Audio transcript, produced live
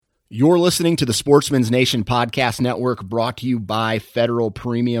You're listening to the Sportsman's Nation Podcast Network, brought to you by Federal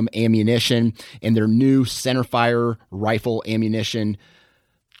Premium Ammunition and their new centerfire rifle ammunition,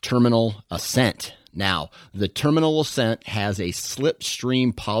 Terminal Ascent. Now, the Terminal Ascent has a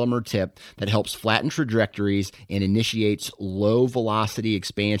slipstream polymer tip that helps flatten trajectories and initiates low-velocity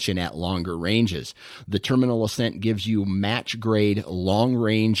expansion at longer ranges. The Terminal Ascent gives you match-grade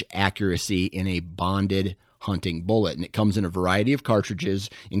long-range accuracy in a bonded hunting bullet, and it comes in a variety of cartridges,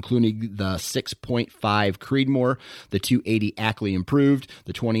 including the 6.5 Creedmoor, the 280 Ackley Improved,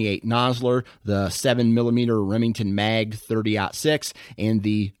 the 28 Nosler, the 7mm Remington Mag 30-06, and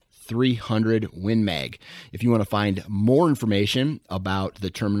the 300 Win Mag. If you want to find more information about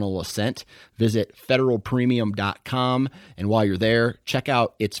the Terminal Ascent, visit federalpremium.com, and while you're there, check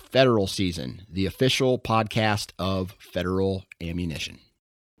out It's Federal Season, the official podcast of Federal Ammunition.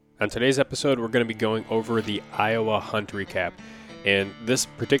 On today's episode, we're going to be going over the Iowa hunt recap. And this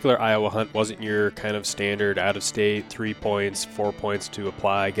particular Iowa hunt wasn't your kind of standard out-of-state 3 points, 4 points to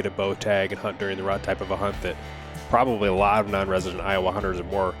apply, get a bow tag, and hunt during the rut type of a hunt that probably a lot of non-resident Iowa hunters are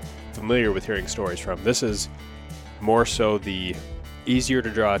more familiar with hearing stories from. This is more so the easier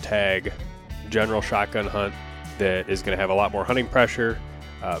to draw a tag general shotgun hunt that is going to have a lot more hunting pressure,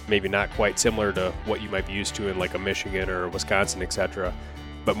 maybe not quite similar to what you might be used to in like a Michigan or Wisconsin, etc.,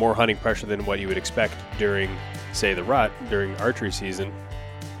 but more hunting pressure than what you would expect during, say, the rut, during archery season,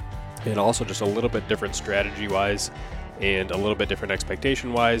 and also just a little bit different strategy-wise and a little bit different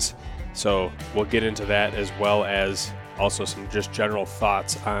expectation-wise. So we'll get into that, as well as also some just general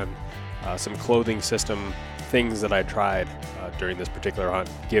thoughts on some clothing system things that I tried during this particular hunt,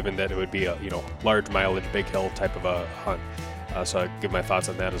 given that it would be a large mileage, big hill type of a hunt. So I'll give my thoughts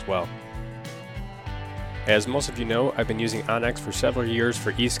on that as well. As most of you know, I've been using onX for several years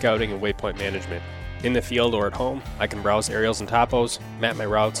for e-scouting and waypoint management. In the field or at home, I can browse aerials and topos, map my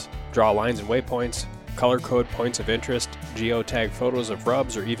routes, draw lines and waypoints, color code points of interest, geotag photos of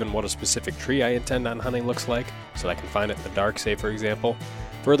rubs, or even what a specific tree I intend on hunting looks like, so that I can find it in the dark, say for example.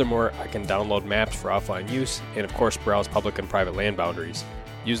 Furthermore, I can download maps for offline use, and of course browse public and private land boundaries.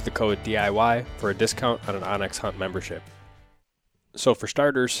 Use the code DIY for a discount on an onX Hunt membership. So for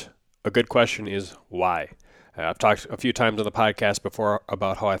starters, a good question is why? I've talked a few times on the podcast before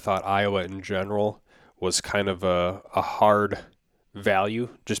about how I thought Iowa in general was kind of a hard value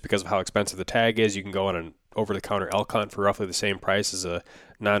just because of how expensive the tag is. You can go on an over-the-counter elk hunt for roughly the same price as a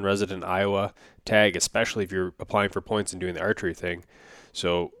non-resident Iowa tag, especially if you're applying for points and doing the archery thing.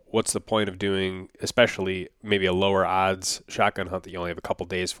 So what's the point of doing, especially maybe a lower odds shotgun hunt that you only have a couple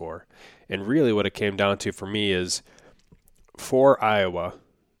days for? And really what it came down to for me is, for Iowa,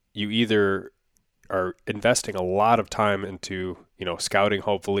 you either are investing a lot of time into, scouting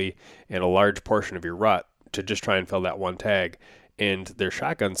hopefully, and a large portion of your rut to just try and fill that one tag. And their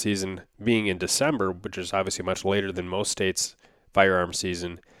shotgun season being in December, which is obviously much later than most states' firearm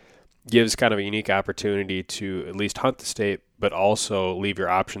season, gives kind of a unique opportunity to at least hunt the state, but also leave your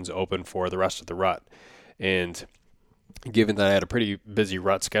options open for the rest of the rut. And given that I had a pretty busy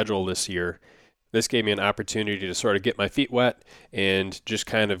rut schedule this year, this gave me an opportunity to sort of get my feet wet and just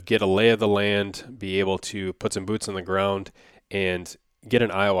kind of get a lay of the land, be able to put some boots on the ground and get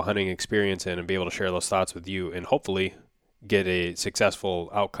an Iowa hunting experience in and be able to share those thoughts with you and hopefully get a successful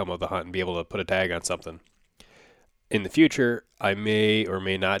outcome of the hunt and be able to put a tag on something. In the future, I may or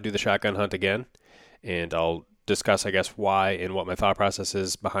may not do the shotgun hunt again, and I'll discuss, I guess, why and what my thought process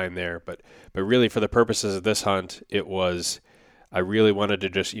is behind there. But really, for the purposes of this hunt, I really wanted to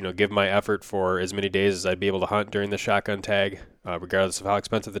just, give my effort for as many days as I'd be able to hunt during the shotgun tag, regardless of how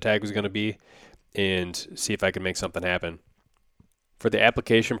expensive the tag was going to be, and see if I could make something happen. For the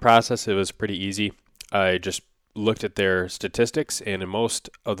application process, it was pretty easy. I just looked at their statistics, and in most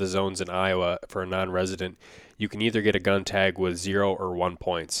of the zones in Iowa, for a non-resident, you can either get a gun tag with 0 or 1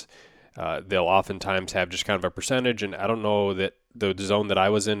 points. They'll oftentimes have just kind of a percentage, and I don't know that the zone that I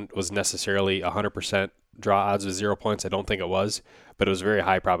was in was necessarily 100% draw odds with 0 points. I don't think it was, but it was a very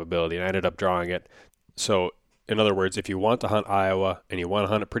high probability, and I ended up drawing it. So, in other words, if you want to hunt Iowa, and you want to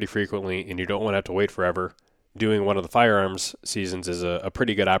hunt it pretty frequently, and you don't want to have to wait forever, doing one of the firearms seasons is a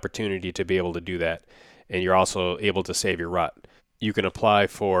pretty good opportunity to be able to do that, and you're also able to save your rut. You can apply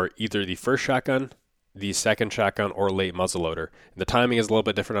for either the first shotgun, the second shotgun, or late muzzleloader. The timing is a little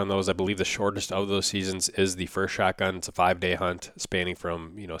bit different on those. I believe the shortest of those seasons is the first shotgun. It's a 5-day hunt spanning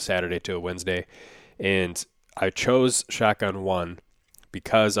from Saturday to a Wednesday. And I chose shotgun 1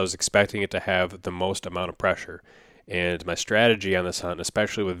 because I was expecting it to have the most amount of pressure. And my strategy on this hunt,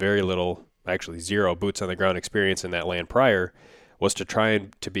 especially with very little, actually 0 boots on the ground experience in that land prior, was to try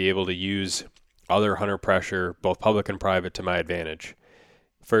and to be able to use other hunter pressure, both public and private, to my advantage.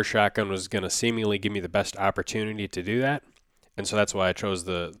 first shotgun was going to seemingly give me the best opportunity to do that. And so that's why I chose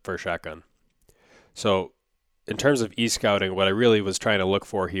the first shotgun. So in terms of e-scouting, what I really was trying to look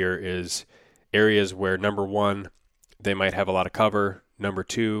for here is areas where, number one, they might have a lot of cover. Number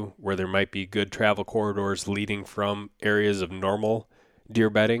two, where there might be good travel corridors leading from areas of normal deer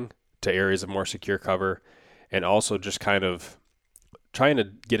bedding to areas of more secure cover. And also just kind of trying to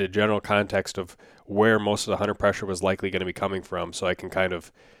get a general context of where most of the hunter pressure was likely going to be coming from, so I can kind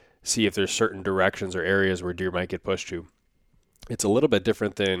of see if there's certain directions or areas where deer might get pushed to. It's a little bit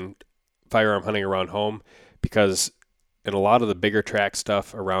different than firearm hunting around home, because in a lot of the bigger track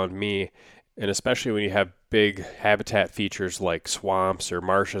stuff around me, and especially when you have big habitat features like swamps or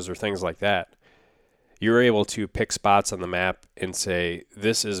marshes or things like that, you're able to pick spots on the map and say,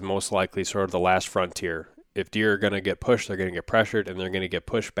 this is most likely sort of the last frontier. If deer are going to get pushed, they're going to get pressured, and they're going to get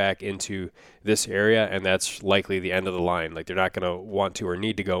pushed back into this area, and that's likely the end of the line. Like, they're not going to want to or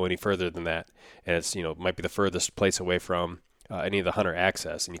need to go any further than that. And it's, might be the furthest place away from any of the hunter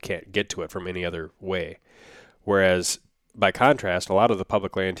access, and you can't get to it from any other way. Whereas, by contrast, a lot of the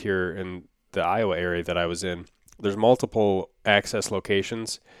public land here in the Iowa area that I was in, there's multiple access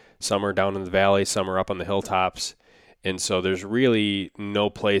locations. Some are down in the valley, some are up on the hilltops. And so there's really no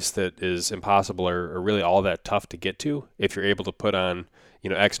place that is impossible or really all that tough to get to if you're able to put on,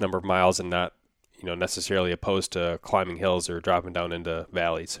 X number of miles and not, necessarily opposed to climbing hills or dropping down into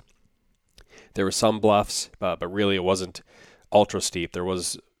valleys. There were some bluffs, but really it wasn't ultra steep. There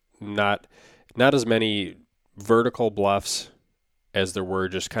was not as many vertical bluffs as there were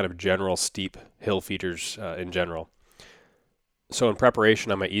just kind of general steep hill features in general. So in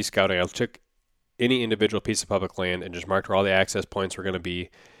preparation on my e-scouting, I took any individual piece of public land and just marked where all the access points were going to be,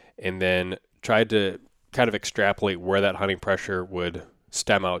 and then tried to kind of extrapolate where that hunting pressure would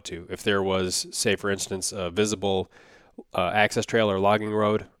stem out to. If there was, say, for instance, a visible access trail or logging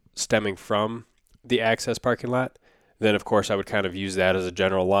road stemming from the access parking lot, then of course I would kind of use that as a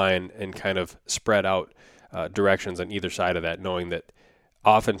general line and kind of spread out directions on either side of that, knowing that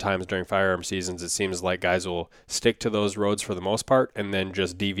oftentimes during firearm seasons, it seems like guys will stick to those roads for the most part and then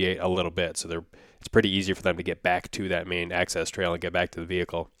just deviate a little bit. So it's pretty easy for them to get back to that main access trail and get back to the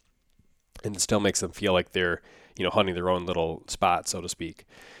vehicle. And it still makes them feel like they're, hunting their own little spot, so to speak.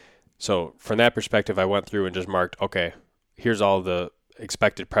 So from that perspective, I went through and just marked, okay, here's all the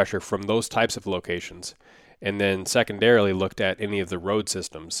expected pressure from those types of locations. And then secondarily looked at any of the road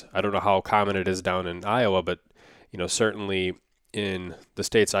systems. I don't know how common it is down in Iowa, but, certainly in the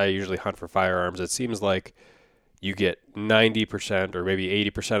states I usually hunt for firearms, it seems like you get 90% or maybe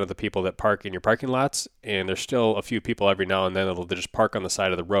 80% of the people that park in your parking lots, and there's still a few people every now and then that'll just park on the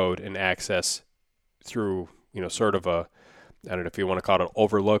side of the road and access through, sort of a, I don't know if you want to call it an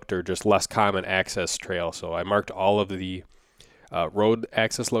overlooked or just less common access trail. So I marked all of the road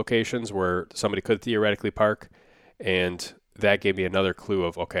access locations where somebody could theoretically park, and that gave me another clue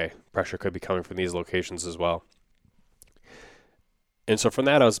of, okay, pressure could be coming from these locations as well. And so from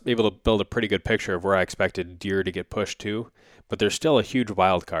that, I was able to build a pretty good picture of where I expected deer to get pushed to. But there's still a huge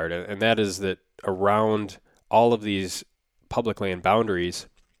wild card, and that is that around all of these public land boundaries,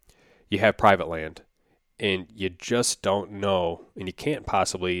 you have private land. And you just don't know, and you can't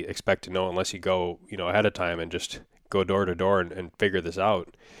possibly expect to know unless you go, ahead of time and just go door to door and figure this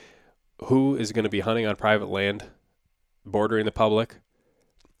out. Who is going to be hunting on private land bordering the public?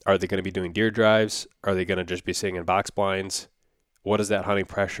 Are they going to be doing deer drives? Are they going to just be sitting in box blinds? What does that hunting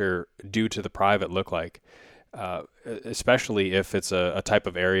pressure do to the private look like? Especially if it's a type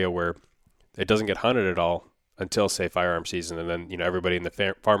of area where it doesn't get hunted at all until, say, firearm season, and then everybody in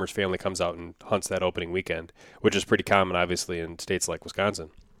the farmer's family comes out and hunts that opening weekend, which is pretty common, obviously, in states like Wisconsin.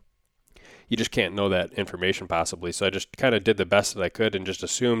 You just can't know that information possibly, so I just kind of did the best that I could and just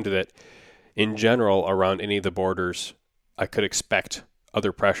assumed that, in general, around any of the borders, I could expect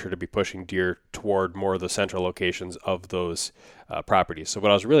other pressure to be pushing deer toward more of the central locations of those properties. So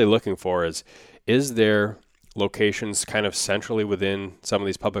what I was really looking for is there locations kind of centrally within some of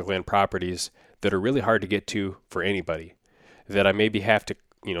these public land properties that are really hard to get to for anybody, that I maybe have to,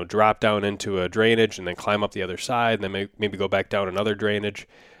 drop down into a drainage and then climb up the other side, and then maybe go back down another drainage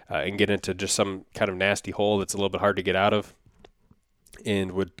and get into just some kind of nasty hole that's a little bit hard to get out of,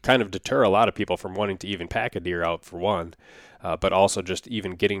 and would kind of deter a lot of people from wanting to even pack a deer out, for one, but also just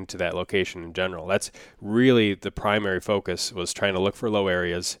even getting to that location in general. That's really the primary focus, was trying to look for low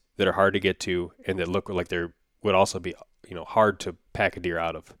areas that are hard to get to and that look like they would also be, hard to pack a deer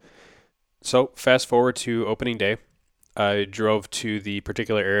out of. So fast forward to opening day. I drove to the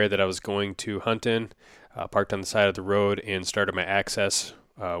particular area that I was going to hunt in, parked on the side of the road, and started my access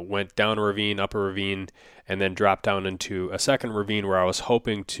went down a ravine, up a ravine, and then dropped down into a second ravine where I was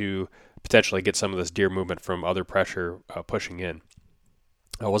hoping to potentially get some of this deer movement from other pressure pushing in.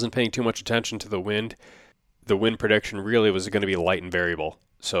 I wasn't paying too much attention to the wind. The wind prediction really was going to be light and variable.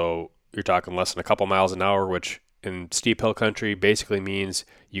 So you're talking less than a couple miles an hour, which in steep hill country basically means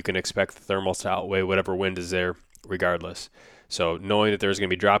you can expect the thermals to outweigh whatever wind is there regardless. So knowing that there's going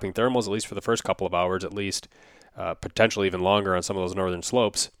to be dropping thermals, at least for the first couple of hours at least, potentially even longer on some of those northern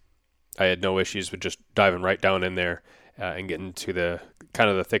slopes, I had no issues with just diving right down in there and getting to the kind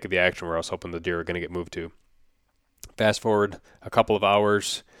of the thick of the action where I was hoping the deer were going to get moved to. Fast forward a couple of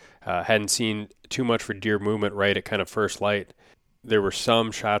hours, hadn't seen too much for deer movement right at kind of first light. There were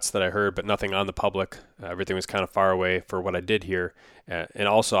some shots that I heard, but nothing on the public. Everything was kind of far away for what I did hear. And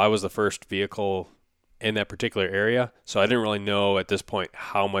also, I was the first vehicle in that particular area, so I didn't really know at this point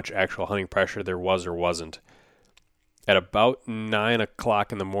how much actual hunting pressure there was or wasn't. At about 9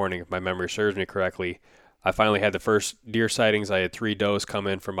 o'clock in the morning, if my memory serves me correctly, I finally had the first deer sightings. I had 3 does come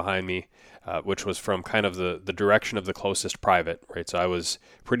in from behind me, which was from kind of the direction of the closest private, right? So I was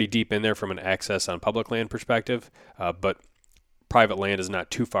pretty deep in there from an access on public land perspective, but private land is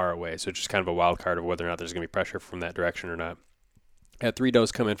not too far away, so it's just kind of a wild card of whether or not there's going to be pressure from that direction or not. I had 3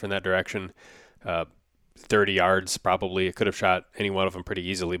 does come in from that direction, 30 yards probably. It could have shot any one of them pretty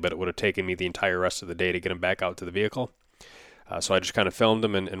easily, but it would have taken me the entire rest of the day to get them back out to the vehicle. So I just kind of filmed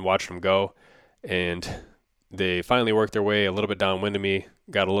them and watched them go, and they finally worked their way a little bit downwind of me,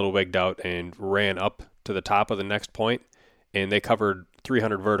 got a little wigged out, and ran up to the top of the next point, and they covered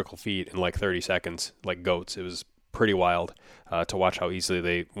 300 vertical feet in like 30 seconds, like goats. It was pretty wild to watch how easily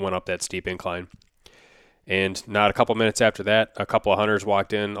they went up that steep incline. And not a couple minutes after that, a couple of hunters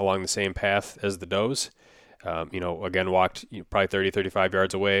walked in along the same path as the does. Again, walked probably 30, 35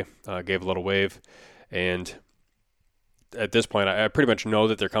 yards away, gave a little wave. And at this point, I pretty much know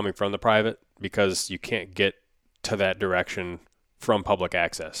that they're coming from the private because you can't get to that direction from public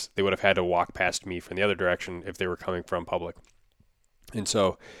access. They would have had to walk past me from the other direction if they were coming from public. And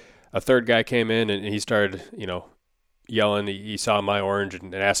so a third guy came in and he started, yelling. He saw my orange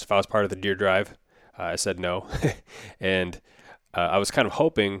and asked if I was part of the deer drive. I said no. And I was kind of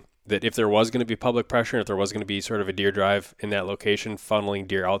hoping that if there was going to be public pressure, if there was going to be sort of a deer drive in that location, funneling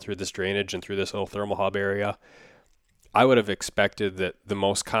deer out through this drainage and through this little thermal hub area, I would have expected that the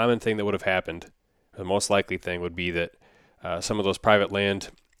most common thing that would have happened, the most likely thing would be that some of those private land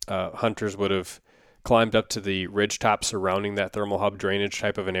hunters would have climbed up to the ridge top surrounding that thermal hub drainage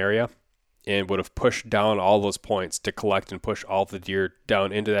type of an area and would have pushed down all those points to collect and push all the deer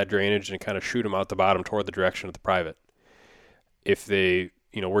down into that drainage and kind of shoot them out the bottom toward the direction of the private. If they,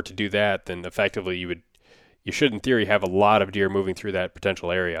 were to do that, then effectively you should in theory have a lot of deer moving through that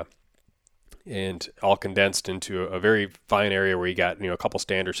potential area and all condensed into a very fine area where you got, a couple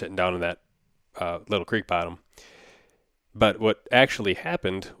standers sitting down in that little creek bottom. But what actually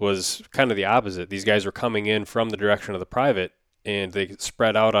happened was kind of the opposite. These guys were coming in from the direction of the private, and they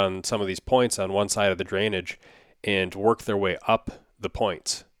spread out on some of these points on one side of the drainage and worked their way up the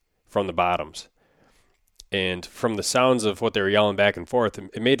points from the bottoms. And from the sounds of what they were yelling back and forth,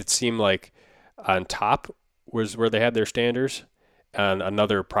 it made it seem like on top was where they had their standers on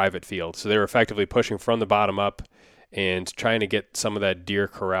another private field. So they were effectively pushing from the bottom up and trying to get some of that deer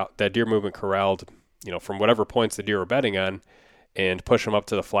movement corralled, from whatever points the deer were bedding on, and push them up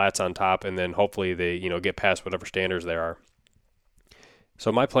to the flats on top, and then hopefully they, get past whatever standers there are.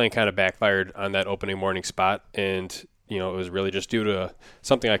 So my plan kind of backfired on that opening morning spot, and, it was really just due to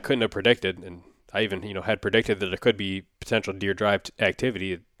something I couldn't have predicted, and I even, had predicted that there could be potential deer drive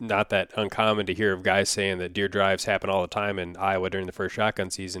activity. Not that uncommon to hear of guys saying that deer drives happen all the time in Iowa during the first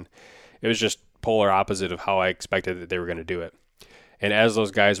shotgun season. It was just polar opposite of how I expected that they were going to do it. And as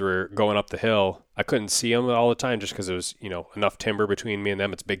those guys were going up the hill, I couldn't see them all the time just because there was, enough timber between me and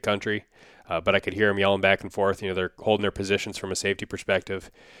them. It's big country. But I could hear them yelling back and forth. They're holding their positions from a safety perspective.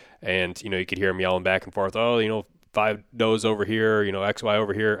 And, you could hear them yelling back and forth, 5 does over here, XY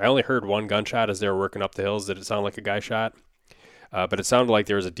over here. I only heard one gunshot as they were working up the hills that it sounded like a guy shot. But it sounded like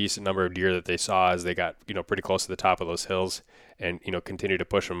there was a decent number of deer that they saw as they got, pretty close to the top of those hills and, continued to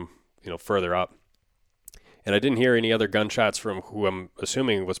push them, further up. And I didn't hear any other gunshots from who I'm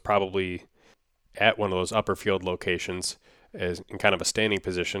assuming was probably at one of those upper field locations as in kind of a standing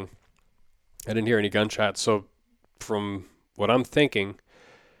position. I didn't hear any gunshots. So from what I'm thinking,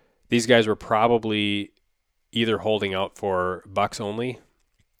 these guys were probably either holding out for bucks only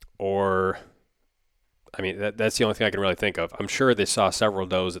or, that's the only thing I can really think of. I'm sure they saw several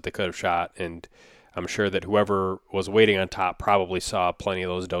does that they could have shot, and I'm sure that whoever was waiting on top probably saw plenty of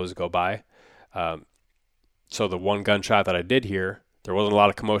those does go by. So the one gunshot that I did hear There wasn't a lot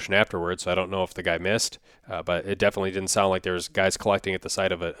of commotion afterwards, so I don't know if the guy missed, but it definitely didn't sound like there was guys collecting at the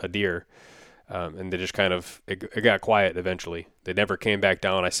site of a deer. And they just kind of, it got quiet eventually. They never came back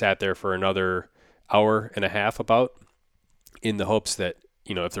down. I sat there for another hour and a half about, in the hopes that,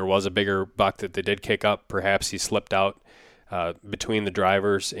 if there was a bigger buck that they did kick up, perhaps he slipped out between the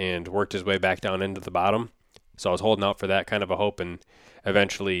drivers and worked his way back down into the bottom. So I was holding out for that kind of a hope, and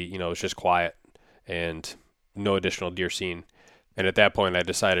eventually, it was just quiet and no additional deer seen. And at that point, I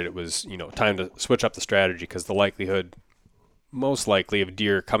decided it was, time to switch up the strategy, because the likelihood, most likely, of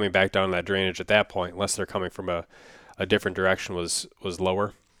deer coming back down that drainage at that point, unless they're coming from a different direction, was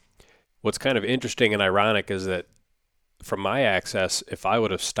lower. What's kind of interesting and ironic is that from my access, if I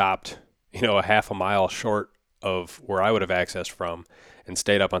would have stopped, a half a mile short of where I would have accessed from and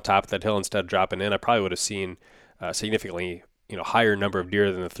stayed up on top of that hill instead of dropping in, I probably would have seen a significantly, higher number of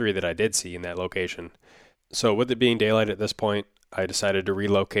deer than the 3 that I did see in that location. So with it being daylight at this point, I decided to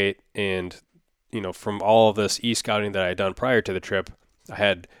relocate, and from all of this e-scouting that I had done prior to the trip, I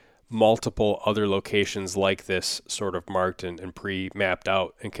had multiple other locations like this sort of marked and pre-mapped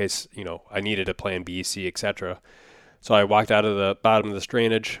out in case, I needed a plan B, C, etc. So I walked out of the bottom of this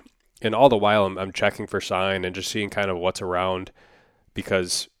drainage, and all the while I'm checking for sign and just seeing kind of what's around,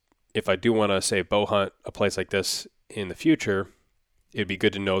 because if I do want to, say, bow hunt a place like this in the future, it'd be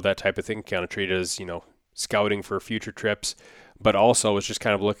good to know that type of thing, kind of treat it as, scouting for future trips. But also was just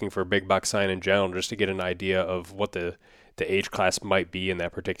kind of looking for a big buck sign in general, just to get an idea of what the age class might be in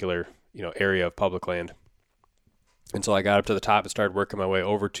that particular, area of public land. And so I got up to the top and started working my way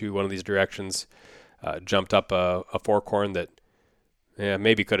over to one of these directions, jumped up a forkhorn that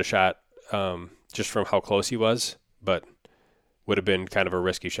maybe could have shot just from how close he was, but would have been kind of a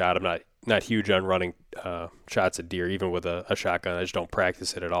risky shot. I'm not huge on running shots at deer, even with a shotgun. I just don't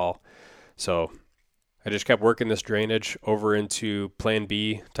practice it at all. So I just kept working this drainage over into plan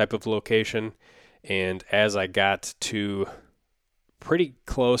B type of location. And as I got to pretty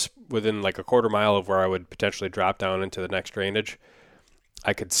close, within like a quarter mile of where I would potentially drop down into the next drainage,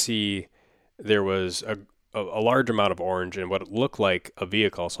 I could see there was a large amount of orange and what looked like a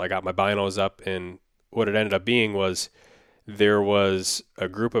vehicle. So I got my binos up, and what it ended up being was there was a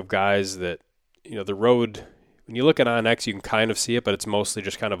group of guys that, the road, when you look at OnX, you can kind of see it, but it's mostly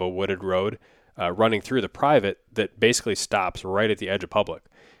just kind of a wooded road. Running through the private that basically stops right at the edge of public.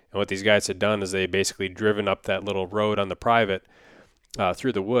 And what these guys had done is they basically driven up that little road on the private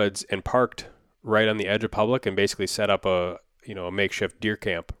through the woods and parked right on the edge of public and basically set up a makeshift deer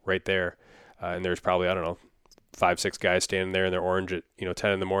camp right there. And there's probably, 5-6 guys standing there in their orange at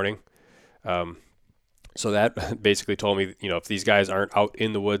 10 in the morning. So that basically told me, if these guys aren't out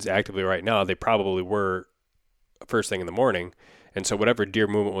in the woods actively right now, they probably were first thing in the morning. And so whatever deer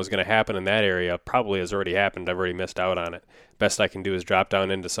movement was going to happen in that area probably has already happened. I've already missed out on it. Best I can do is drop down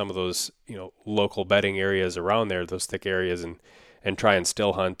into some of those, local bedding areas around there, those thick areas, and try and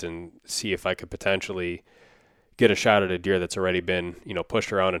still hunt and see if I could potentially get a shot at a deer that's already been,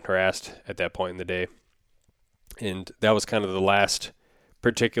 pushed around and harassed at that point in the day. And that was kind of the last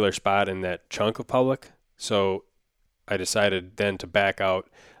particular spot in that chunk of public. So I decided then to back out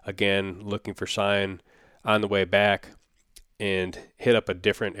again, looking for sign on the way back, and hit up a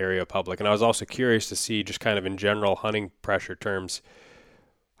different area of public. And I was also curious to see, just kind of in general hunting pressure terms,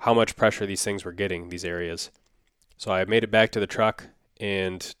 how much pressure these things were getting, these areas. So I made it back to the truck,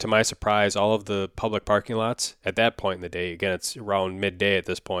 and to my surprise, all of the public parking lots at that point in the day, again, it's around midday at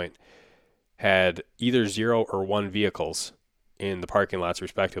this point, had either 0 or 1 vehicles in the parking lots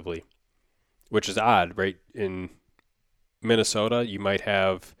respectively, which is odd, right? In Minnesota, you might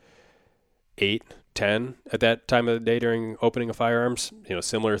have 8, 10 at that time of the day during opening of firearms,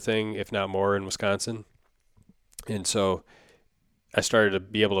 similar thing, if not more, in Wisconsin. And so I started to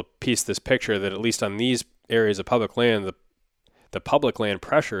be able to piece this picture that at least on these areas of public land, the public land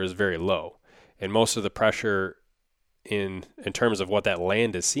pressure is very low. And most of the pressure in terms of what that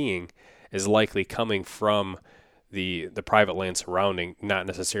land is seeing is likely coming from the private land surrounding, not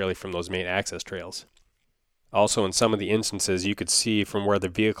necessarily from those main access trails. Also, in some of the instances, you could see from where the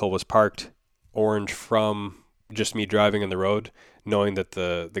vehicle was parked orange from just me driving on the road, knowing that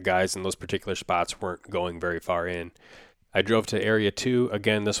the guys in those particular spots weren't going very far in. I drove to area 2.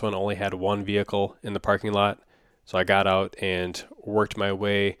 Again, this one only had 1 vehicle in the parking lot. So I got out and worked my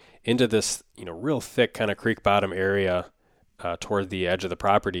way into this, real thick kind of creek bottom area toward the edge of the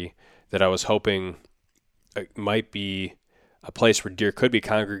property that I was hoping might be a place where deer could be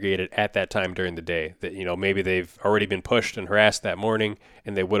congregated at that time during the day, that, maybe they've already been pushed and harassed that morning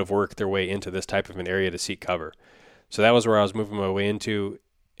and they would have worked their way into this type of an area to seek cover. So that was where I was moving my way into,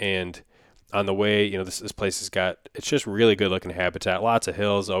 and on the way, this place it's just really good looking habitat, lots of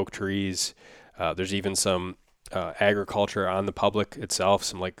hills, oak trees. There's even some agriculture on the public itself,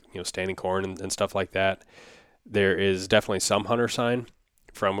 some standing corn and stuff like that. There is definitely some hunter sign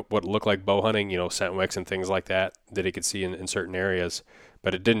from what looked like bow hunting, scent wicks and things like that he could see in certain areas.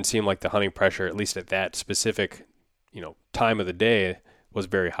 But it didn't seem like the hunting pressure, at least at that specific, time of the day, was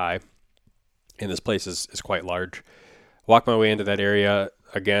very high. And this place is quite large. Walked my way into that area,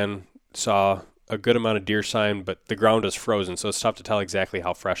 again, saw a good amount of deer sign, but the ground is frozen, so it's tough to tell exactly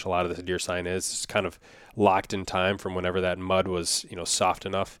how fresh a lot of this deer sign is. It's kind of locked in time from whenever that mud was, soft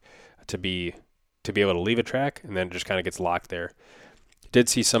enough to be able to leave a track, and then it just kind of gets locked there. Did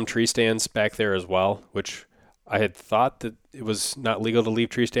see some tree stands back there as well, which I had thought that it was not legal to leave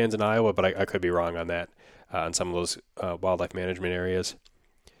tree stands in Iowa, but I could be wrong on that, on some of those wildlife management areas.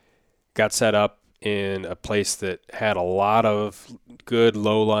 Got set up in a place that had a lot of good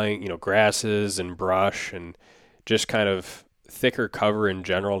low-lying, grasses and brush and just kind of thicker cover in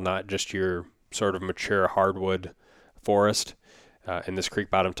general, not just your sort of mature hardwood forest in this creek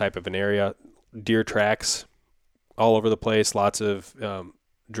bottom type of an area. Deer tracks all over the place, lots of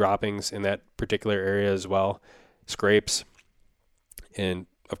droppings in that particular area as well, scrapes. And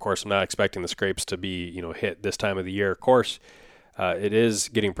of course, I'm not expecting the scrapes to be, hit this time of the year. Of course, it is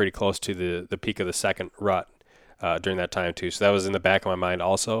getting pretty close to the peak of the second rut during that time too. So that was in the back of my mind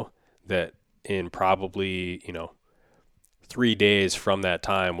also, that in probably, 3 days from that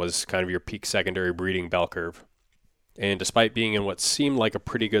time was kind of your peak secondary breeding bell curve. And despite being in what seemed like a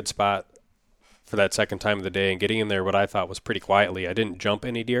pretty good spot for that second time of the day and getting in there what I thought was pretty quietly, I didn't jump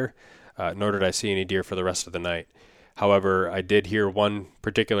any deer, nor did I see any deer for the rest of the night. However, I did hear one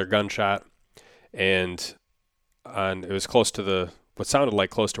particular gunshot, and it was close to what sounded like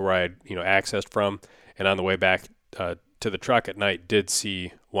close to where I had, accessed from, and on the way back to the truck at night, did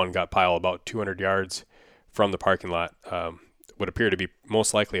see one gut pile about 200 yards from the parking lot. Would appear to be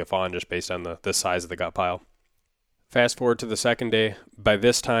most likely a fawn just based on the size of the gut pile. Fast forward to the second day. By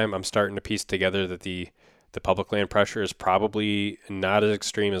this time, I'm starting to piece together that the public land pressure is probably not as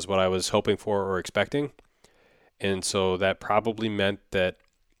extreme as what I was hoping for or expecting. And so that probably meant that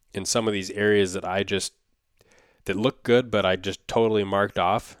in some of these areas that looked good, but I just totally marked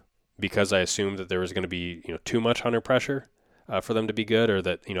off because I assumed that there was going to be, too much hunter pressure for them to be good, or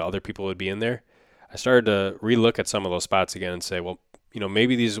that, other people would be in there. I started to relook at some of those spots again and say, well,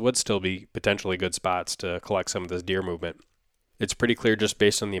 maybe these would still be potentially good spots to collect some of this deer movement. It's pretty clear just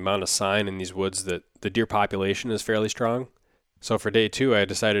based on the amount of sign in these woods that the deer population is fairly strong. So for day 2, I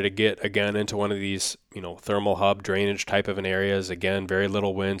decided to get again into one of these, thermal hub drainage type of an areas. Again, very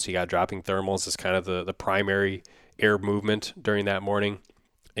little wind, so you got dropping thermals as kind of the primary air movement during that morning.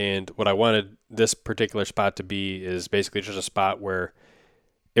 And what I wanted this particular spot to be is basically just a spot where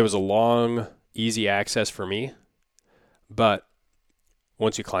it was a long, easy access for me, but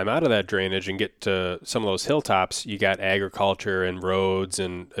once you climb out of that drainage and get to some of those hilltops, you got agriculture and roads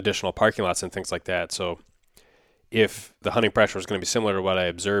and additional parking lots and things like that. So if the hunting pressure is going to be similar to what I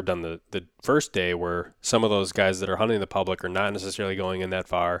observed on the first day, where some of those guys that are hunting the public are not necessarily going in that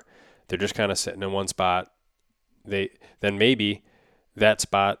far, they're just kind of sitting in one spot, then maybe that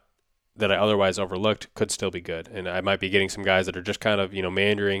spot that I otherwise overlooked could still be good. And I might be getting some guys that are just kind of,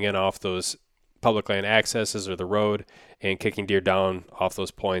 meandering in off those public land accesses or the road and kicking deer down off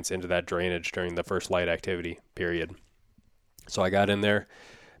those points into that drainage during the first light activity period. So I got in there,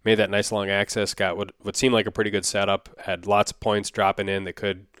 made that nice long access, got what seemed like a pretty good setup, had lots of points dropping in that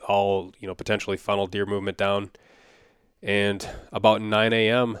could all, potentially funnel deer movement down. And about 9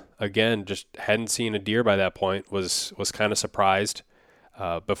 a.m., again, just hadn't seen a deer by that point, was kind of surprised.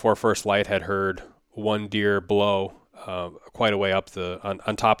 Before first light, had heard one deer blow quite a way up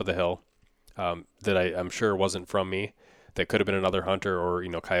on top of the hill that I'm sure wasn't from me. That could have been another hunter or,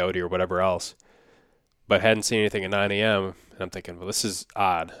 coyote or whatever else. But hadn't seen anything at 9 a.m. And I'm thinking, well, this is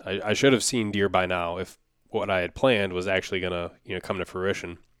odd. I should have seen deer by now if what I had planned was actually going to, come to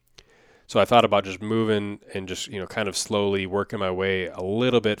fruition. So I thought about just moving and just, kind of slowly working my way a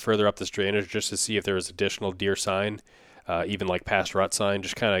little bit further up this drainage just to see if there was additional deer sign, even like past rut sign,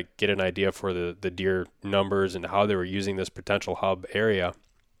 just kind of get an idea for the deer numbers and how they were using this potential hub area.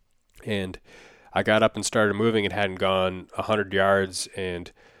 And I got up and started moving. It hadn't gone 100 yards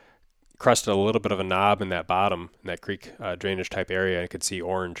and crusted a little bit of a knob in that bottom, in that creek drainage type area. I could see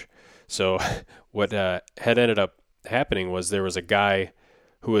orange. So what had ended up happening was there was a guy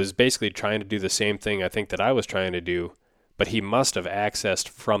who was basically trying to do the same thing I think that I was trying to do, but he must have accessed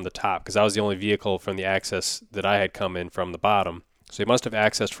from the top because I was the only vehicle from the access that I had come in from the bottom. So he must have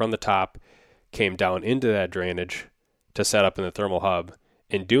accessed from the top, came down into that drainage to set up in the thermal hub,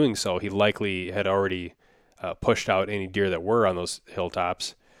 in doing so, he likely had already pushed out any deer that were on those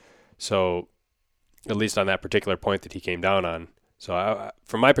hilltops. So at least on that particular point that he came down on. So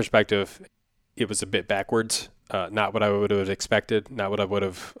from my perspective, it was a bit backwards. Not what I would have expected, not what I would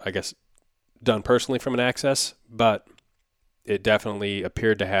have, I guess, done personally from an access, but it definitely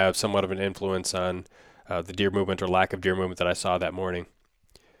appeared to have somewhat of an influence on the deer movement or lack of deer movement that I saw that morning.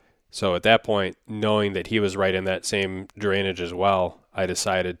 So at that point, knowing that he was right in that same drainage as well, I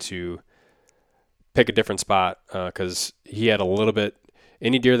decided to pick a different spot because he had a little bit,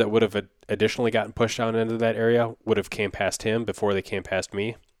 any deer that would have additionally gotten pushed down into that area would have came past him before they came past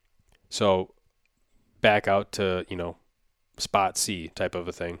me. So back out to, spot C type of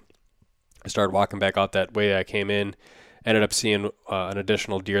a thing. I started walking back out that way I came in, ended up seeing an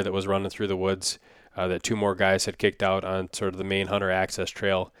additional deer that was running through the woods that 2 more guys had kicked out on sort of the main hunter access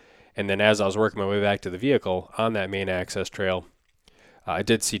trail. And then as I was working my way back to the vehicle on that main access trail, I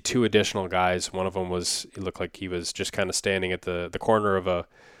did see 2 additional guys. One of them it looked like he was just kind of standing at the corner of a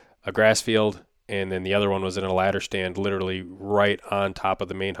grass field, and then the other one was in a ladder stand literally right on top of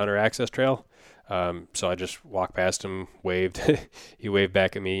the main hunter access trail. So I just walked past him, waved. He waved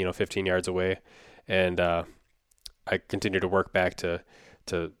back at me, 15 yards away, and I continued to work back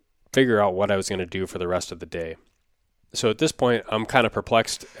to figure out what I was going to do for the rest of the day. So at this point, I'm kind of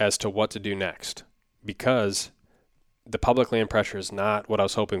perplexed as to what to do next, because the public land pressure is not what I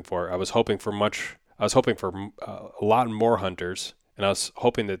was hoping for. I was hoping for a lot more hunters, and I was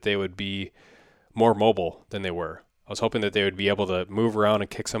hoping that they would be more mobile than they were. I was hoping that they would be able to move around and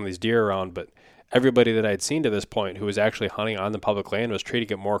kick some of these deer around, but everybody that I'd seen to this point who was actually hunting on the public land was treating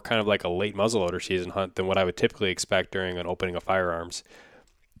it more kind of like a late muzzleloader season hunt than what I would typically expect during an opening of firearms.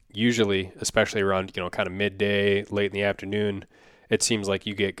 Usually, especially around, kind of midday, late in the afternoon, it seems like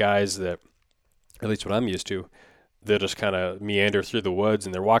you get guys that, at least what I'm used to, they'll just kind of meander through the woods,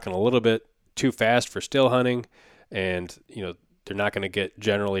 and they're walking a little bit too fast for still hunting, and, they're not going to get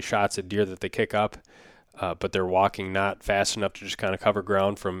generally shots at deer that they kick up, but they're walking not fast enough to just kind of cover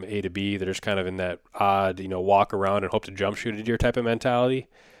ground from A to B. They're just kind of in that odd, walk around and hope to jump shoot a deer type of mentality.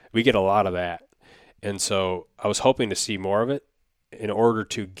 We get a lot of that. And so I was hoping to see more of it in order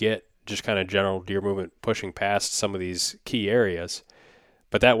to get just kind of general deer movement pushing past some of these key areas.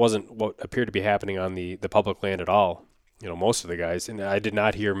 But that wasn't what appeared to be happening on the public land at all. Most of the guys, and I did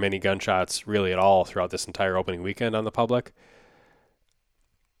not hear many gunshots really at all throughout this entire opening weekend on the public.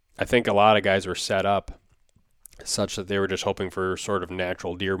 I think a lot of guys were set up such that they were just hoping for sort of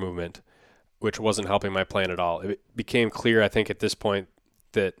natural deer movement, which wasn't helping my plan at all. It became clear, I think, at this point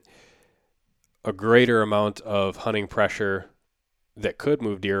that a greater amount of hunting pressure that could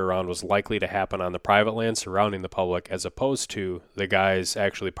move deer around was likely to happen on the private land surrounding the public, as opposed to the guys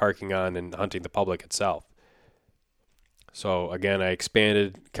actually parking on and hunting the public itself. So again, I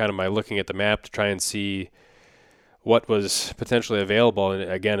expanded kind of my looking at the map to try and see what was potentially available.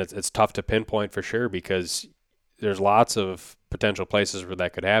 And again, it's tough to pinpoint for sure, because there's lots of potential places where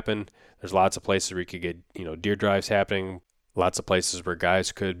that could happen. There's lots of places where you could get, deer drives happening. Lots of places where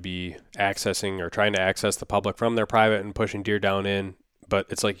guys could be accessing or trying to access the public from their private and pushing deer down in. But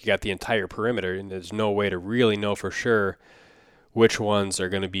it's like you got the entire perimeter, and there's no way to really know for sure which ones are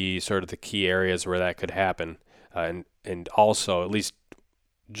going to be sort of the key areas where that could happen. And also, at least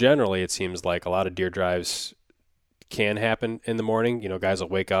generally, it seems like a lot of deer drives can happen in the morning. Guys will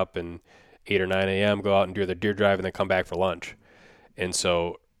wake up and 8 or 9 a.m., go out and do their deer drive, and then come back for lunch. And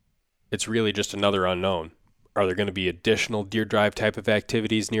so it's really just another unknown. Are there going to be additional deer drive type of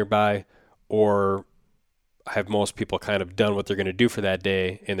activities nearby, or have most people kind of done what they're going to do for that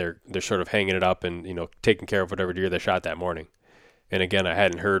day, and they're sort of hanging it up and, taking care of whatever deer they shot that morning? And again, I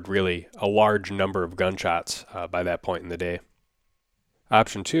hadn't heard really a large number of gunshots by that point in the day.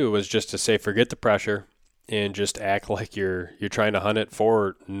 Option 2 was just to say, forget the pressure and just act like you're trying to hunt it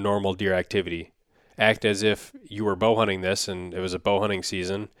for normal deer activity. Act as if you were bow hunting this and it was a bow hunting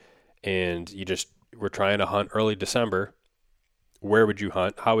season, and you just were trying to hunt early December. Where would you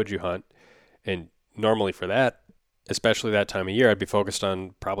hunt? How would you hunt? And normally for that, especially that time of year, I'd be focused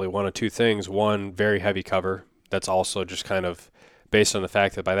on probably one of 2 things. One, very heavy cover. That's also just kind of based on the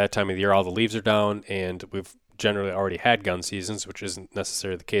fact that by that time of the year, all the leaves are down, and we've generally already had gun seasons, which isn't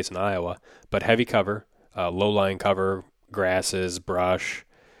necessarily the case in Iowa. But heavy cover, low-lying cover, grasses, brush,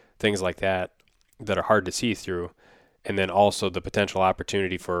 things like that are hard to see through. And then also the potential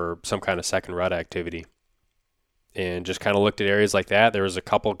opportunity for some kind of second rut activity. And just kind of looked at areas like that. There was a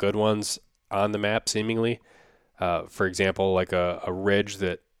couple good ones on the map, seemingly. For example, like a ridge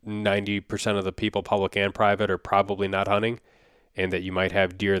that 90% of the people, public and private, are probably not hunting, and that you might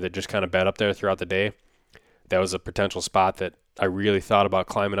have deer that just kind of bed up there throughout the day. That was a potential spot that I really thought about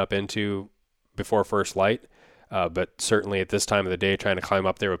climbing up into before first light. But certainly at this time of the day, trying to climb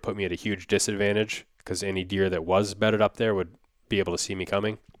up there would put me at a huge disadvantage because any deer that was bedded up there would be able to see me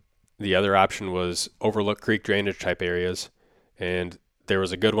coming. The other option was overlook creek drainage type areas, and there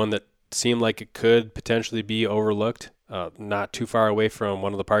was a good one that seemed like it could potentially be overlooked, not too far away from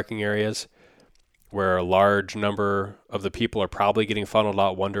one of the parking areas, where a large number of the people are probably getting funneled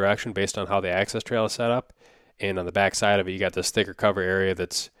out one direction based on how the access trail is set up. And on the back side of it, you got this thicker cover area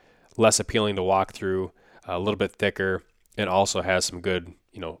that's less appealing to walk through, a little bit thicker, and also has some good,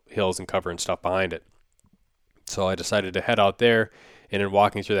 hills and cover and stuff behind it. So I decided to head out there, and in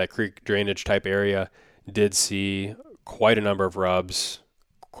walking through that creek drainage type area, did see quite a number of rubs,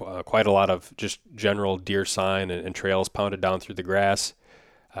 quite a lot of just general deer sign and trails pounded down through the grass.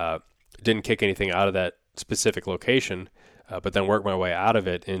 Didn't kick anything out of that specific location, but then worked my way out of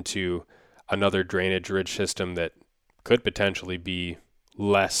it into another drainage ridge system that could potentially be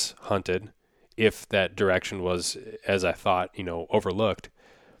less hunted if that direction was, as I thought, overlooked.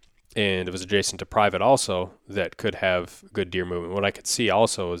 And it was adjacent to private also that could have good deer movement. What I could see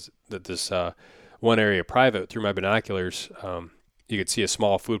also is that this one area private, through my binoculars, you could see a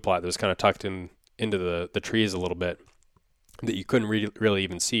small food plot that was kind of tucked into the trees a little bit that you couldn't really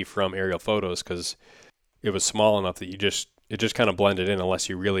even see from aerial photos because it was small enough that it just kind of blended in unless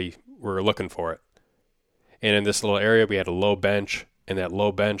you really were looking for it. And in this little area, we had a low bench, and that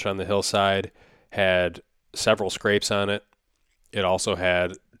low bench on the hillside had several scrapes on it. It also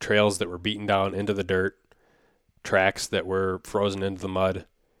had trails that were beaten down into the dirt, tracks that were frozen into the mud.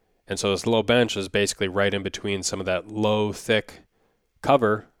 And so this low bench is basically right in between some of that low, thick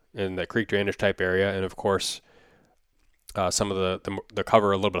cover in the creek drainage type area, and of course, some of the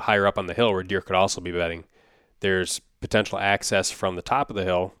cover a little bit higher up on the hill where deer could also be bedding. There's potential access from the top of the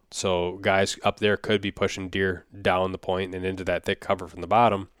hill, so guys up there could be pushing deer down the point and into that thick cover from the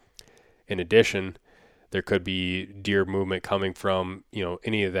bottom. In addition, there could be deer movement coming from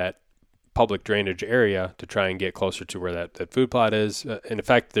any of that public drainage area to try and get closer to where that food plot is. In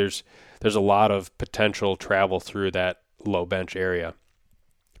fact, there's a lot of potential travel through that low bench area.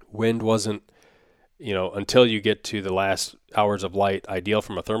 Wind wasn't, until you get to the last hours of light, ideal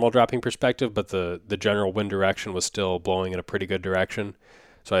from a thermal dropping perspective, but the general wind direction was still blowing in a pretty good direction.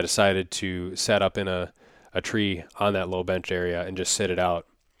 So I decided to set up in a tree on that low bench area and just sit it out.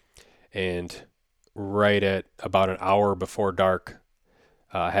 And right at about an hour before dark,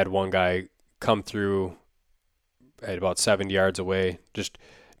 I had one guy come through at about 70 yards away, just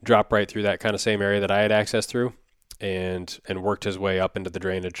drop right through that kind of same area that I had access through, and worked his way up into the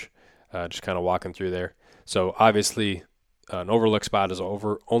drainage, just kind of walking through there. So obviously, an overlook spot is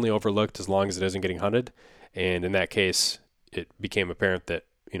only overlooked as long as it isn't getting hunted, and in that case, it became apparent that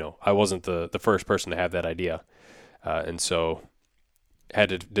I wasn't the first person to have that idea, and so had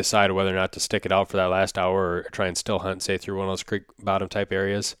to decide whether or not to stick it out for that last hour or try and still hunt, say, through one of those creek bottom type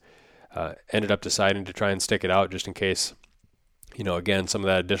areas. Ended up deciding to try and stick it out just in case, again, some of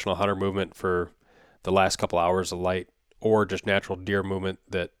that additional hunter movement for the last couple hours of light or just natural deer movement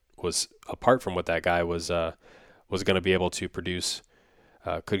that was apart from what that guy was going to be able to produce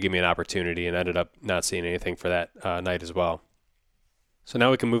could give me an opportunity, and ended up not seeing anything for that night as well. So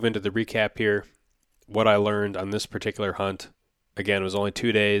now we can move into the recap here. What I learned on this particular hunt. Again, it was only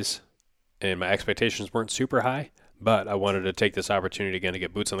 2 days, and my expectations weren't super high, but I wanted to take this opportunity again to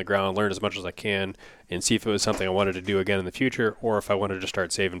get boots on the ground, learn as much as I can, and see if it was something I wanted to do again in the future, or if I wanted to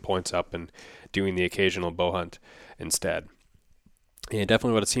start saving points up and doing the occasional bow hunt instead. And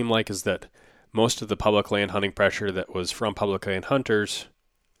definitely what it seemed like is that most of the public land hunting pressure that was from public land hunters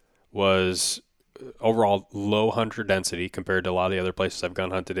was overall low hunter density compared to a lot of the other places I've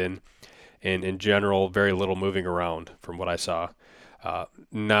gone hunted in, and in general, very little moving around from what I saw.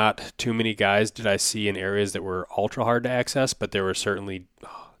 Not too many guys did I see in areas that were ultra hard to access, but there were certainly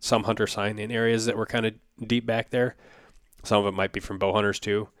some hunter sign in areas that were kind of deep back there. Some of it might be from bow hunters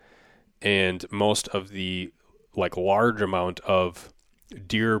too. And most of the large amount of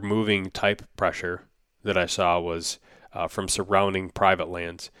deer moving type pressure that I saw was from surrounding private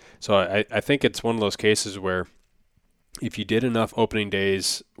lands. So I think it's one of those cases where if you did enough opening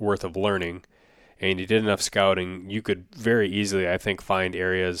days worth of learning and you did enough scouting, you could very easily, I think, find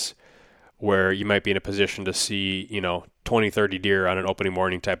areas where you might be in a position to see, 20, 30 deer on an opening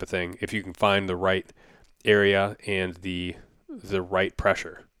morning type of thing, if you can find the right area and the right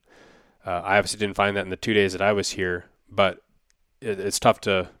pressure. I obviously didn't find that in the 2 days that I was here, but it's tough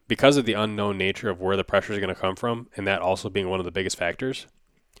to, because of the unknown nature of where the pressure is going to come from, and that also being one of the biggest factors,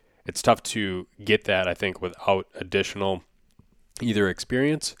 it's tough to get that, I think, without additional either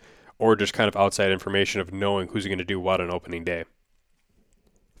experience or just kind of outside information of knowing who's going to do what on opening day.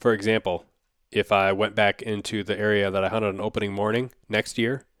 For example, if I went back into the area that I hunted on opening morning next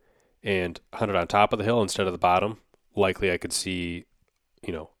year and hunted on top of the hill instead of the bottom, likely I could see,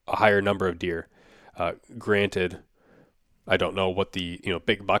 a higher number of deer. Granted, I don't know what the,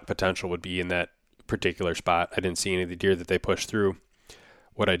 big buck potential would be in that particular spot. I didn't see any of the deer that they pushed through.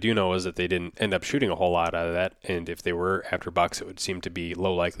 What I do know is that they didn't end up shooting a whole lot out of that, and if they were after bucks, it would seem to be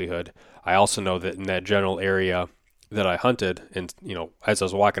low likelihood. I also know that in that general area that I hunted, and as I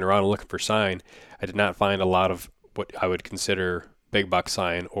was walking around and looking for sign, I did not find a lot of what I would consider big buck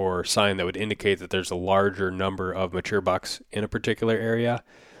sign or sign that would indicate that there's a larger number of mature bucks in a particular area,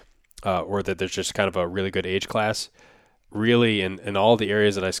 or that there's just kind of a really good age class. Really, in all the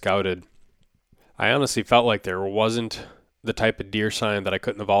areas that I scouted, I honestly felt like there wasn't the type of deer sign that I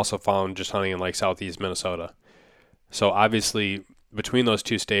couldn't have also found just hunting in like southeast Minnesota. So obviously, between those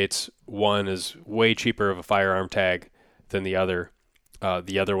two states, one is way cheaper of a firearm tag than the other.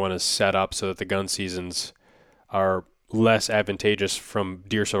 The other one is set up so that the gun seasons are less advantageous from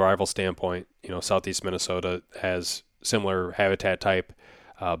deer survival standpoint. Southeast Minnesota has similar habitat type,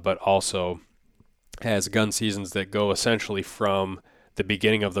 but also has gun seasons that go essentially from the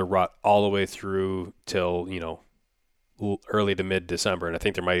beginning of the rut all the way through till, early to mid-December. And I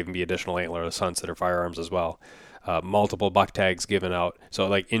think there might even be additional antlerless hunts that are firearms as well. Multiple buck tags given out. So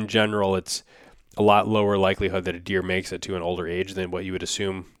like in general, it's a lot lower likelihood that a deer makes it to an older age than what you would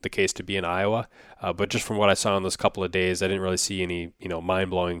assume the case to be in Iowa. But just from what I saw in those couple of days, I didn't really see any,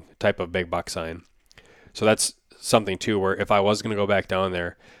 mind-blowing type of big buck sign. So that's something too, where if I was going to go back down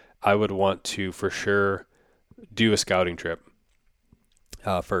there, I would want to for sure do a scouting trip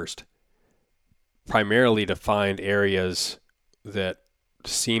first, primarily to find areas that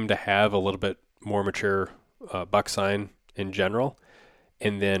seem to have a little bit more mature buck sign in general.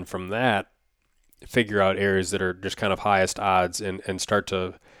 And then from that, figure out areas that are just kind of highest odds and start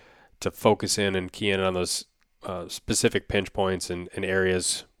to focus in and key in on those specific pinch points and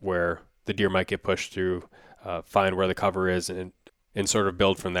areas where the deer might get pushed through, find where the cover is and sort of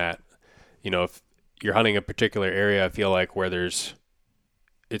build from that. If you're hunting a particular area, I feel like where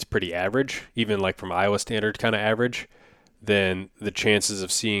it's pretty average, even like from Iowa standard kind of average, then the chances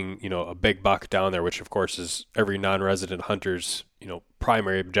of seeing, a big buck down there, which of course is every non-resident hunter's,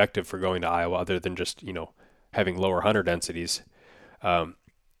 primary objective for going to Iowa, other than just, having lower hunter densities. I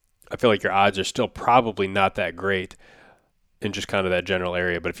feel like your odds are still probably not that great in just kind of that general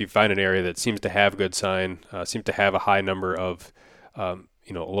area. But if you find an area that seems to have good sign, seems to have a high number of, a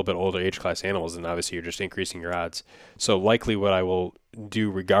little bit older age class animals, then obviously you're just increasing your odds. So likely what I will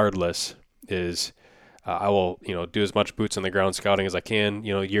do regardless is I will, do as much boots on the ground scouting as I can,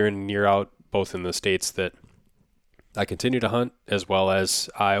 year in and year out, both in the states that I continue to hunt as well as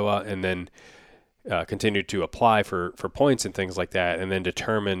Iowa, and then continue to apply for points and things like that, and then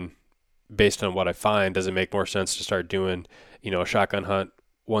determine based on what I find, does it make more sense to start doing, a shotgun hunt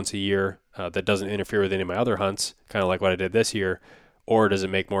once a year that doesn't interfere with any of my other hunts, kind of like what I did this year, or does it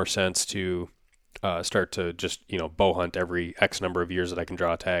make more sense to start to just, bow hunt every X number of years that I can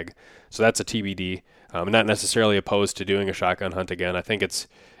draw a tag? So that's a TBD. I'm not necessarily opposed to doing a shotgun hunt again. I think it's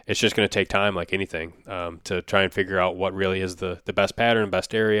just going to take time, like anything, to try and figure out what really is the best pattern,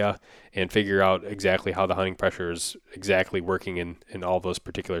 best area, and figure out exactly how the hunting pressure is exactly working in all those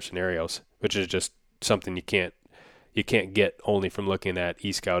particular scenarios, which is just something you can't get only from looking at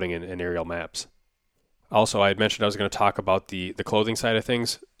e-scouting and aerial maps. Also, I had mentioned I was going to talk about the clothing side of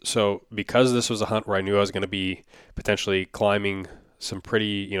things. So because this was a hunt where I knew I was going to be potentially climbing some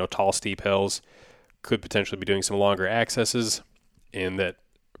pretty, tall, steep hills, could potentially be doing some longer accesses, and that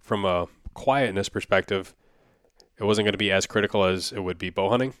from a quietness perspective, it wasn't going to be as critical as it would be bow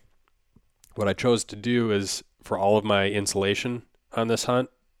hunting. What I chose to do is, for all of my insulation on this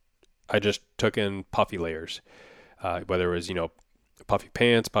hunt, I just took in puffy layers, whether it was, puffy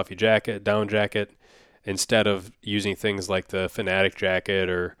pants, puffy jacket, down jacket, instead of using things like the Fanatic jacket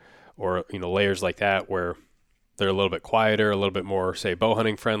or layers like that where they're a little bit quieter, a little bit more, say, bow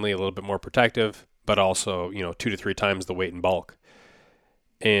hunting friendly, a little bit more protective, but also, 2 to 3 times the weight and bulk.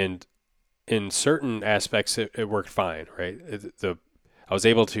 And in certain aspects, it worked fine, right? I was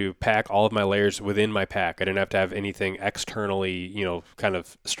able to pack all of my layers within my pack. I didn't have to have anything externally, kind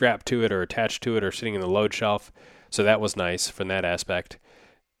of strapped to it or attached to it or sitting in the load shelf. So that was nice from that aspect.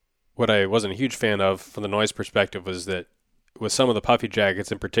 What I wasn't a huge fan of from the noise perspective was that with some of the puffy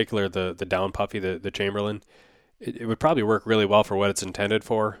jackets, in particular the down puffy, the Chamberlain, it would probably work really well for what it's intended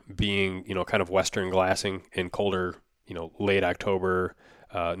for, being, kind of Western glassing in colder, late October,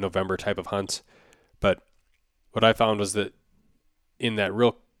 November type of hunts. But what I found was that in that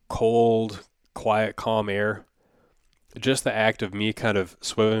real cold, quiet, calm air, just the act of me kind of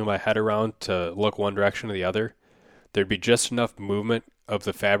swiveling my head around to look one direction or the other, there'd be just enough movement of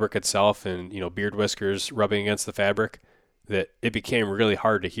the fabric itself and, beard whiskers rubbing against the fabric that it became really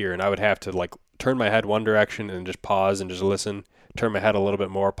hard to hear. And I would have to like turn my head one direction and just pause and just listen, turn my head a little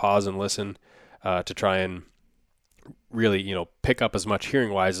bit more, pause and listen to try and really, pick up as much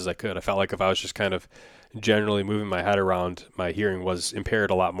hearing wise as I could. I felt like if I was just kind of generally moving my head around, my hearing was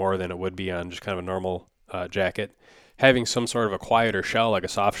impaired a lot more than it would be on just kind of a normal jacket. Having some sort of a quieter shell, like a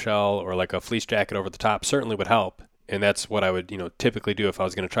soft shell or like a fleece jacket over the top, certainly would help. And that's what I would, typically do if I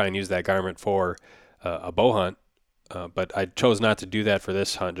was going to try and use that garment for a bow hunt. But I chose not to do that for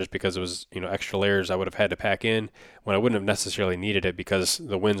this hunt just because it was, extra layers I would have had to pack in when I wouldn't have necessarily needed it because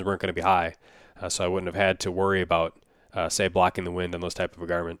the winds weren't going to be high. So I wouldn't have had to worry about, say, blocking the wind on those type of a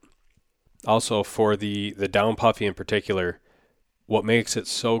garment. Also, for the down puffy in particular, what makes it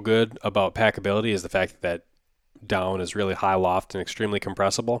so good about packability is the fact that down is really high loft and extremely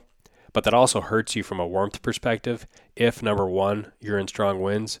compressible. But that also hurts you from a warmth perspective if, number one, you're in strong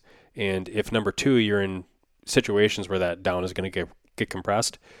winds, and if, number two, you're in situations where that down is going to get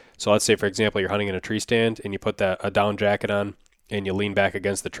compressed. So let's say, for example, you're hunting in a tree stand and you put a down jacket on and you lean back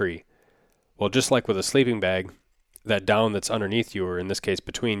against the tree. Well, just like with a sleeping bag, that down that's underneath you, or in this case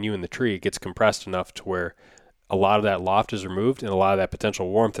between you and the tree, gets compressed enough to where a lot of that loft is removed and a lot of that potential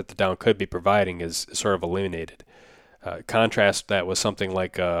warmth that the down could be providing is sort of eliminated. Contrast that with something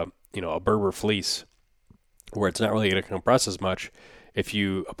like a Berber fleece, where it's not really going to compress as much. If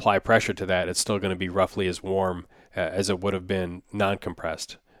you apply pressure to that, it's still going to be roughly as warm as it would have been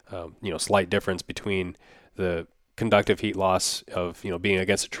non-compressed. Slight difference between the conductive heat loss of, being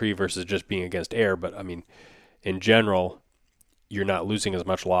against a tree versus just being against air. But I mean, in general, you're not losing as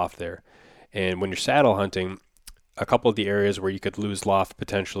much loft there. And when you're saddle hunting, a couple of the areas where you could lose loft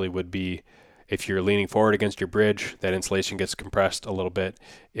potentially would be if you're leaning forward against your bridge, that insulation gets compressed a little bit.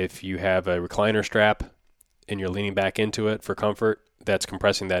 If you have a recliner strap and you're leaning back into it for comfort, that's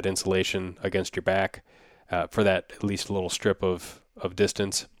compressing that insulation against your back for that at least a little strip of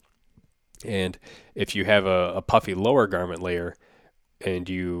distance. And if you have a puffy lower garment layer and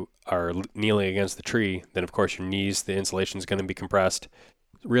you are kneeling against the tree, then of course your knees, the insulation is going to be compressed.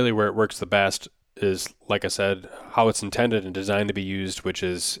 Really where it works the best is, like I said, how it's intended and designed to be used, which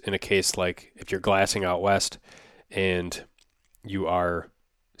is in a case like if you're glassing out west and you are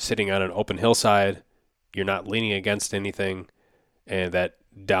sitting on an open hillside, you're not leaning against anything, and that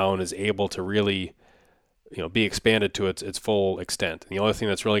down is able to really, be expanded to its full extent. And the only thing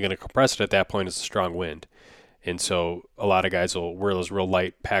that's really going to compress it at that point is a strong wind. And so a lot of guys will wear those real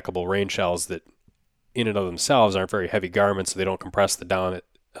light packable rain shells that in and of themselves aren't very heavy garments, so they don't compress the down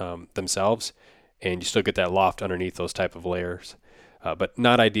themselves, and you still get that loft underneath those type of layers. But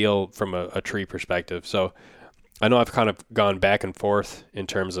not ideal from a tree perspective. So I know I've kind of gone back and forth in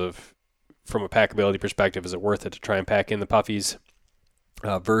terms of, from a packability perspective, is it worth it to try and pack in the puffies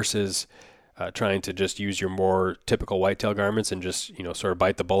versus trying to just use your more typical whitetail garments and just, sort of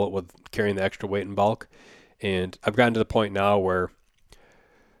bite the bullet with carrying the extra weight in bulk. And I've gotten to the point now where,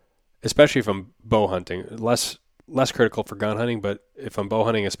 especially if I'm bow hunting, less critical for gun hunting, but if I'm bow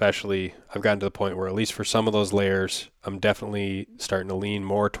hunting especially, I've gotten to the point where at least for some of those layers, I'm definitely starting to lean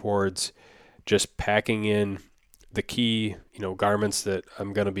more towards just packing in the key, garments that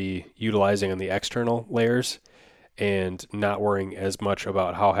I'm going to be utilizing on the external layers and not worrying as much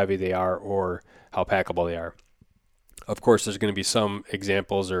about how heavy they are or how packable they are. Of course, there's going to be some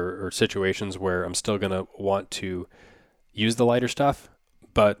examples or situations where I'm still going to want to use the lighter stuff,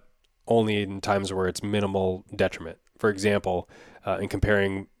 but only in times where it's minimal detriment. For example, in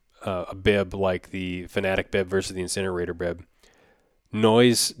comparing a bib like the Fanatic bib versus the Incinerator bib,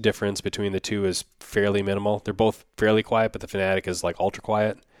 noise difference between the two is fairly minimal. They're both fairly quiet, but the Fanatic is like ultra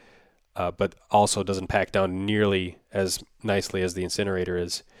quiet, but also doesn't pack down nearly as nicely as the Incinerator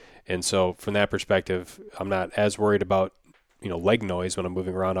is. And so from that perspective, I'm not as worried about, leg noise when I'm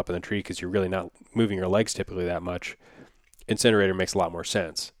moving around up in the tree, because you're really not moving your legs typically that much. Incinerator makes a lot more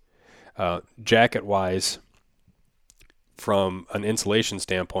sense. Jacket wise, from an insulation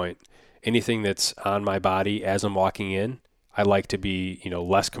standpoint, anything that's on my body as I'm walking in, I like to be,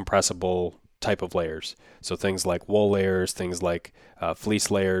 less compressible type of layers. So things like wool layers, things like fleece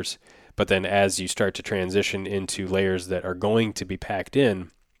layers. But then as you start to transition into layers that are going to be packed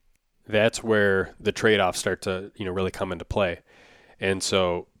in, that's where the trade-offs start to, really come into play. And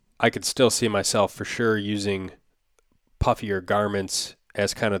so I could still see myself for sure using puffier garments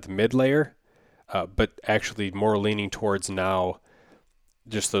as kind of the mid layer, but actually more leaning towards now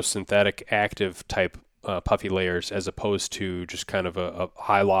just those synthetic active type puffy layers as opposed to just kind of a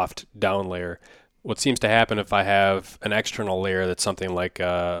high loft down layer. What seems to happen if I have an external layer that's something like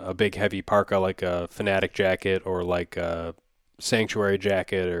a big heavy parka, like a Fanatic jacket or like a Sanctuary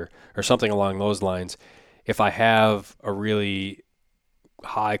jacket or something along those lines, if I have a really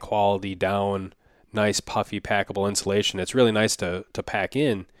high quality down, nice puffy packable insulation, it's really nice to pack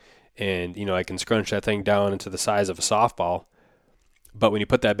in, and I can scrunch that thing down into the size of a softball. But when you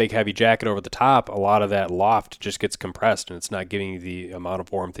put that big heavy jacket over the top, a lot of that loft just gets compressed and it's not giving you the amount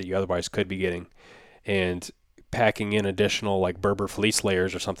of warmth that you otherwise could be getting. And packing in additional like Berber fleece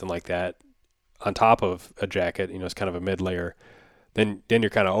layers or something like that on top of a jacket, it's kind of a mid layer, then you're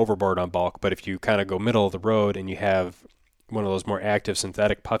kind of overboard on bulk. But if you kind of go middle of the road and you have one of those more active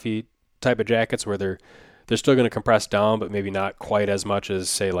synthetic puffy type of jackets where they're still going to compress down, but maybe not quite as much as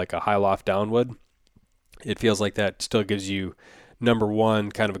say like a high loft down would, it feels like that still gives you, number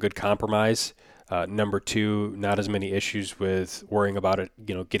one, kind of a good compromise. Number two, not as many issues with worrying about it,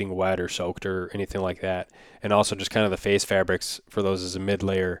 getting wet or soaked or anything like that. And also just kind of the face fabrics for those as a mid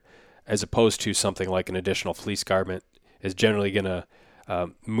layer, as opposed to something like an additional fleece garment, is generally going to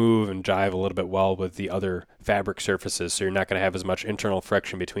move and jive a little bit well with the other fabric surfaces. So you're not going to have as much internal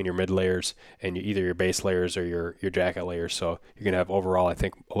friction between your mid layers and either your base layers or your jacket layers. So you're going to have overall, I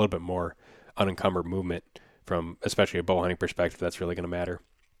think, a little bit more unencumbered movement from especially a bow hunting perspective. That's really going to matter.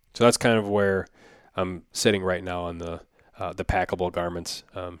 So that's kind of where I'm sitting right now on the packable garments.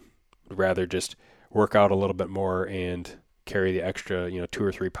 Would rather just work out a little bit more and carry the extra 2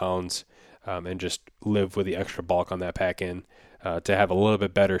 or 3 pounds and just live with the extra bulk on that pack in to have a little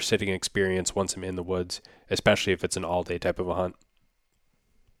bit better sitting experience once I'm in the woods, especially if it's an all-day type of a hunt.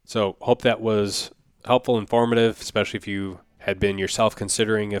 So hope that was helpful, informative, especially if you had been yourself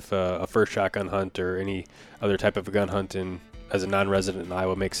considering if a first shotgun hunt or any other type of a gun hunt as a non-resident in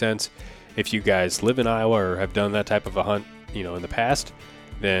Iowa makes sense. If you guys live in Iowa or have done that type of a hunt, in the past,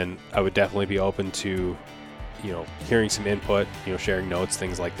 then I would definitely be open to, hearing some input, sharing notes,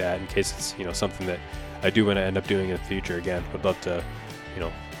 things like that, in case it's, something that I do want to end up doing in the future. Again, would love to,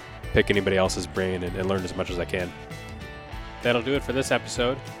 pick anybody else's brain and learn as much as I can. That'll do it for this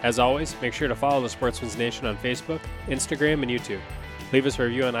episode. As always, make sure to follow the Sportsman's Nation on Facebook, Instagram, and YouTube. Leave us a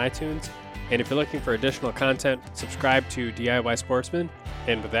review on iTunes. And if you're looking for additional content, subscribe to DIY Sportsman.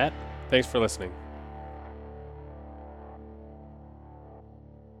 And with that, thanks for listening.